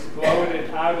exploded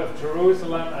out of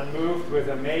Jerusalem and moved with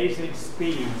amazing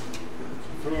speed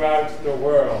throughout the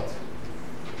world.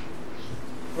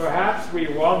 Perhaps we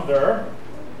wonder,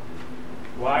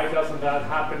 why doesn't that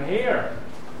happen here,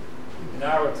 in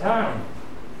our town?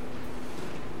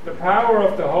 The power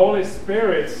of the Holy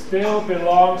Spirit still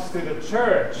belongs to the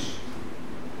church.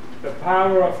 The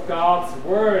power of God's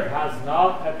Word has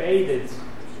not abated.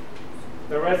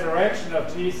 The resurrection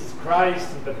of Jesus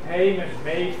Christ and the payment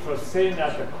made for sin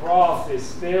at the cross is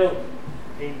still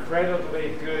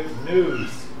incredibly good news.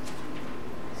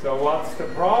 So what's the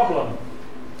problem?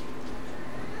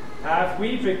 Have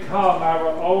we become our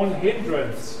own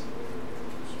hindrance?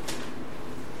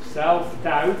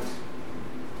 Self-doubt,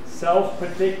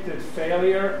 self-predicted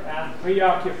failure, and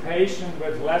preoccupation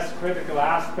with less critical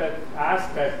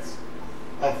aspects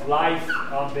of life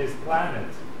on this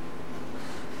planet.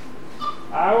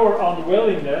 Our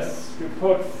unwillingness to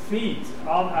put feet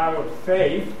on our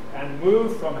faith and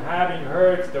move from having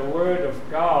heard the Word of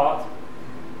God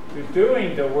to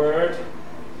doing the Word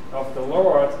of the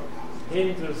Lord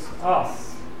hinders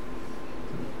us.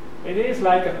 It is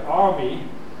like an army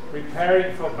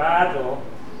preparing for battle,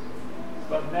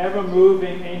 but never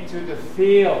moving into the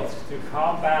field to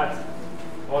combat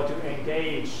or to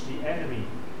engage the enemy.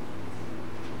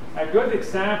 A good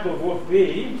example would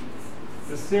be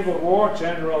the Civil War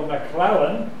General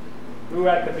McClellan, who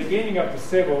at the beginning of the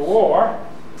Civil War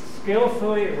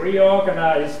skillfully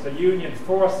reorganized the Union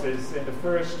forces in the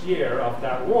first year of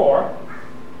that war,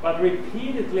 but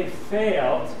repeatedly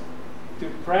failed to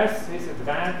press his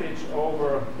advantage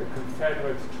over the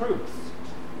Confederate troops.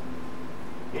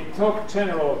 It took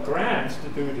General Grant to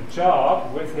do the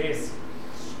job with his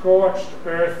scorched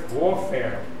earth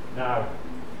warfare. Now,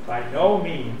 by no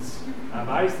means am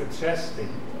I suggesting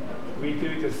we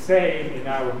do the same in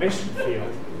our mission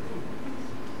field.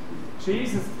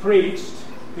 Jesus preached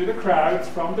to the crowds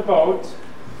from the boat,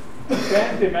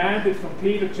 then demanded from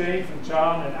Peter, James, and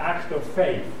John an act of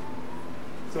faith.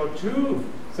 So too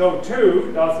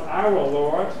does our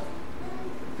Lord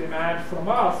demand from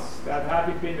us that,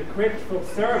 having been equipped for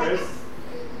service,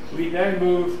 we then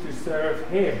move to serve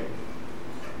Him.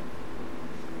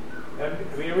 And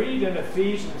we read in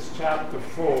Ephesians chapter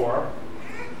 4,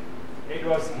 it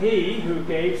was He who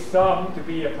gave some to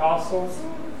be apostles,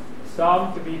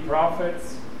 some to be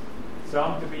prophets,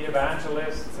 some to be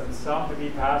evangelists, and some to be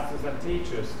pastors and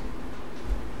teachers,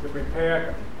 to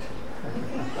prepare.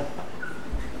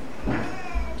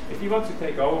 If you want to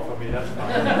take over for me, that's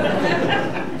fine.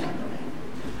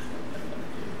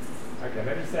 Okay,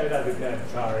 let me say that again,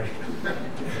 sorry.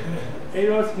 It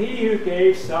was He who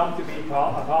gave some to be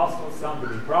apostles, some to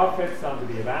be prophets, some to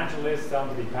be evangelists, some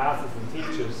to be pastors and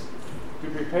teachers, to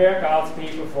prepare God's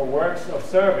people for works of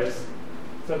service,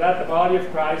 so that the body of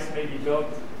Christ may be built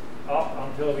up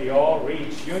until we all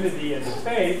reach unity in the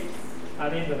faith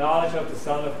and in the knowledge of the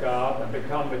Son of God, and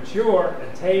become mature,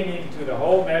 attaining to the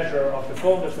whole measure of the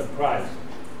fullness of Christ.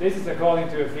 This is according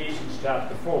to Ephesians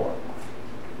chapter 4.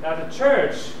 Now the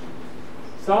church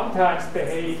sometimes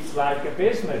behaves like a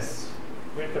business,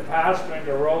 with the pastor in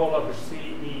the role of a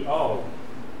CEO.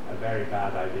 A very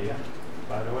bad idea,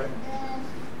 by the way.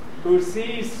 Who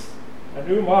sees a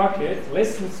new market,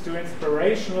 listens to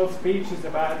inspirational speeches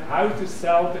about how to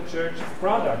sell the church's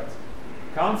product,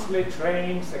 constantly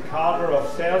trains a cadre of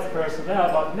sales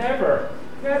personnel, but never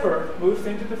moves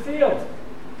into the field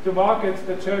to market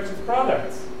the church's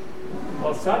products.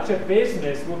 Well, such a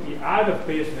business would be out of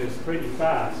business pretty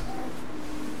fast.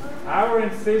 Our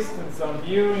insistence on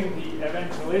viewing the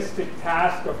evangelistic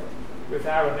task with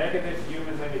our negative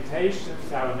human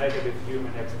limitations, our negative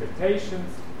human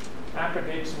expectations, and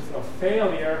predictions of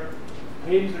failure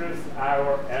hinders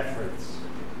our efforts.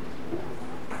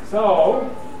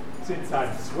 So, since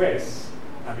I'm Swiss,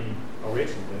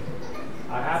 originally,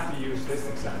 I have to use this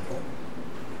example.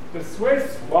 The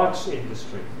Swiss watch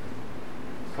industry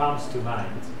comes to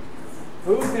mind,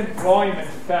 whose employment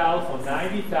fell from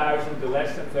 90,000 to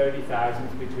less than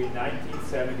 30,000 between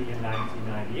 1970 and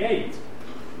 1998.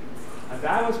 And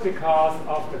that was because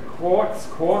of the quartz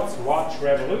watch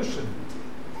revolution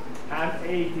and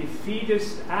a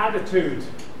defeatist attitude.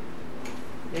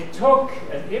 It took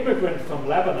an immigrant from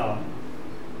Lebanon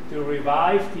to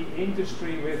revive the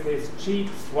industry with his cheap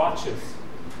swatches,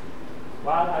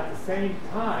 while at the same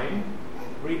time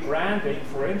rebranding,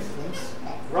 for instance,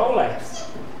 Rolex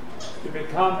to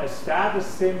become a status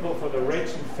symbol for the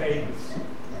rich and famous.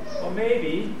 Or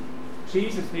maybe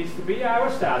Jesus needs to be our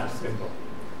status symbol.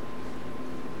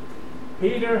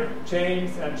 Peter,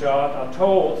 James, and John are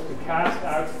told to cast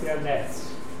out their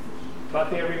nets,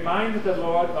 but they reminded the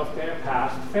Lord of their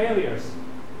past failures.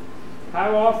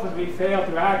 How often we fail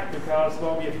to act because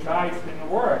what we have tried didn't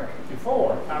work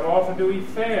before? How often do we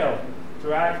fail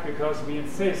to act because we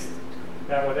insist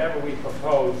that whatever we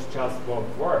propose just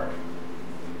won't work?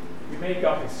 We make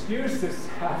up excuses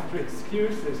after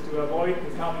excuses to avoid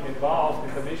becoming involved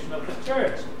in the mission of the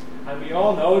church. And we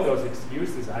all know those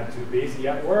excuses. I'm too busy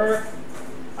at work.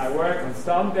 I work on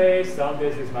Sundays.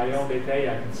 Sundays is my only day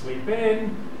I can sleep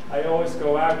in. I always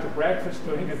go out to breakfast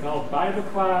during adult Bible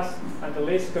class, and the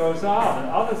list goes on. And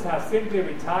others have simply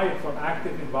retired from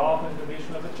active involvement in the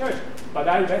mission of the church. But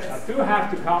I do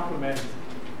have to compliment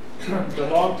the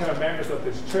long-term members of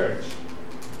this church.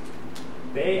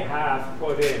 They have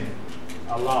put in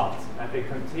a lot, and they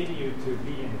continue to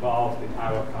be involved in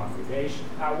our congregation.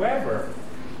 However,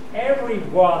 every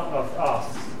one of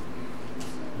us,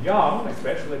 young,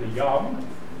 especially the young,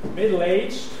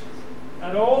 middle-aged,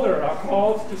 and older, are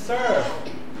called to serve.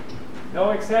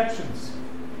 No exceptions.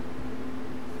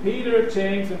 Peter,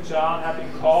 James, and John have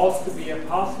been called to be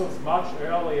apostles much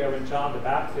earlier when John the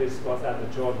Baptist was at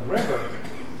the Jordan River.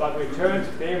 But they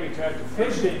returned to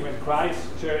fishing when Christ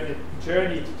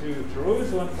journeyed to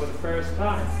Jerusalem for the first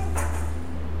time.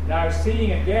 Now,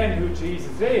 seeing again who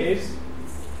Jesus is,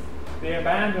 they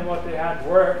abandon what they had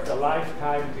worked a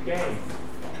lifetime to gain.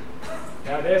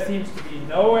 Now, there seems to be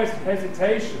no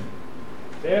hesitation.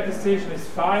 Their decision is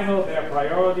final, their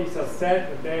priorities are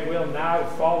set, and they will now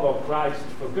follow Christ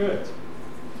for good.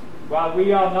 While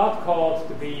we are not called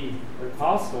to be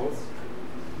apostles,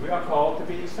 we are called to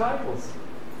be disciples.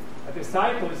 A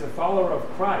disciple is a follower of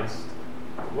Christ,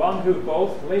 one who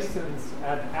both listens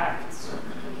and acts.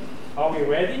 Are we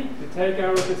ready to take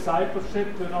our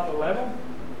discipleship to another level?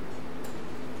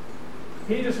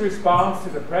 Peter's response to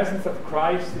the presence of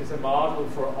Christ is a model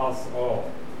for us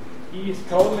all. He is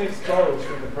totally exposed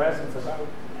in the presence of our,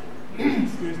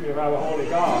 of our holy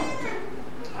God.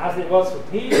 As it was for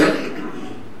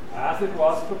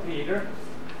Peter,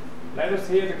 let us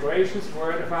hear the gracious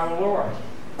word of our Lord.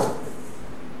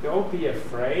 Don't be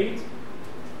afraid.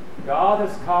 God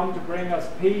has come to bring us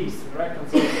peace and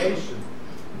reconciliation,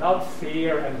 not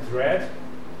fear and dread.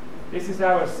 This is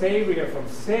our Savior from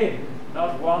sin,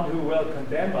 not one who will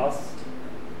condemn us.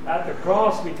 At the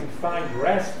cross we can find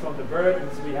rest from the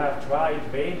burdens we have tried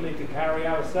vainly to carry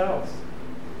ourselves.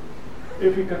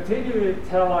 If we continually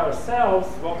tell ourselves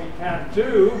what we can't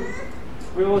do,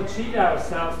 we will cheat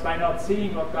ourselves by not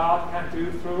seeing what God can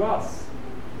do through us.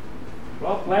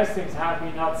 What blessings have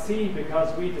we not seen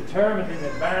because we determined in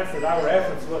advance that our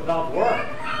efforts would not work?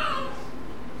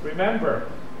 Remember,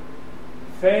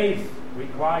 faith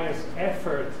requires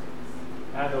effort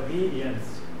and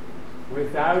obedience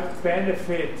without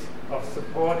benefit of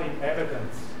supporting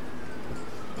evidence.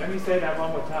 Let me say that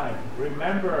one more time.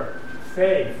 Remember,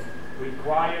 faith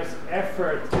requires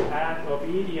effort and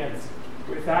obedience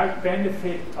without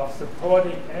benefit of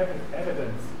supporting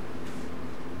evidence.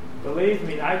 Believe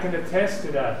me, I can attest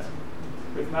to that.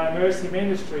 With my mercy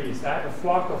ministries, I have a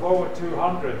flock of over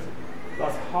 200,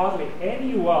 but hardly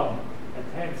anyone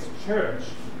attends church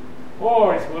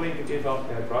or is willing to give up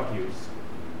their drug use.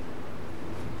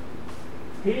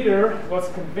 Peter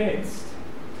was convinced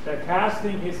that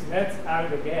casting his nets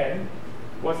out again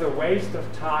was a waste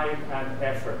of time and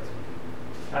effort.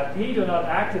 Had Peter not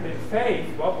acted in faith,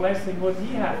 what blessing would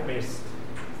he have missed?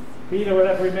 Peter would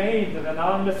have remained an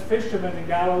anonymous fisherman in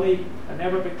Galilee and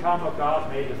never become what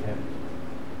God made of him.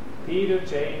 Peter,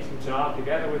 James, and John,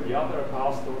 together with the other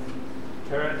apostles,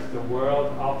 turned the world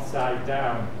upside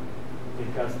down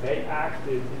because they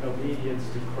acted in obedience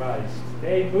to Christ.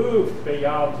 They moved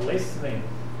beyond listening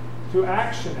to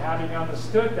action, having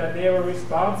understood that they were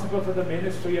responsible for the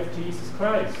ministry of Jesus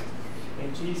Christ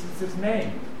in Jesus'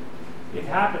 name. It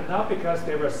happened not because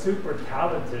they were super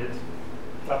talented,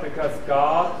 but because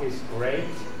God is great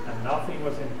and nothing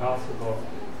was impossible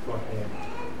for him.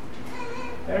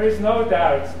 There is no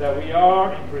doubt that we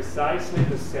are in precisely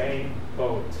the same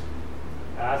boat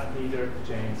as Peter,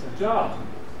 James, and John.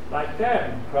 Like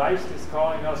them, Christ is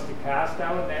calling us to cast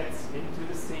our nets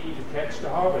into the sea to catch the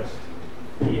harvest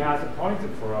He has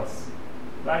appointed for us.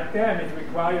 Like them, it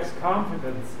requires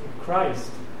confidence in Christ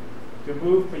to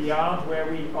move beyond where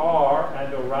we are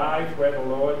and arrive where the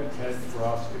Lord intends for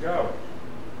us to go.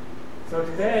 So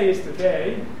today is the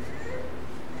day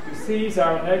to seize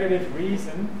our negative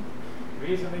reasoning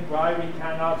why we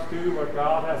cannot do what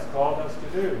God has called us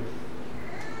to do.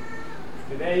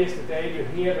 Today is the day to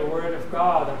hear the word of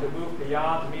God and to move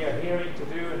beyond mere hearing to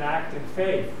do and act in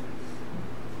faith.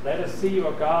 Let us see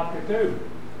what God can do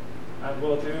and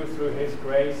will do through His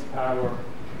grace, power,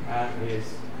 and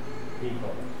His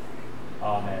people.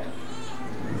 Amen.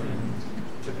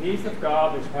 the peace of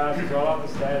God which passes all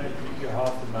understanding, keep your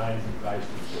hearts and minds in Christ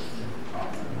Jesus.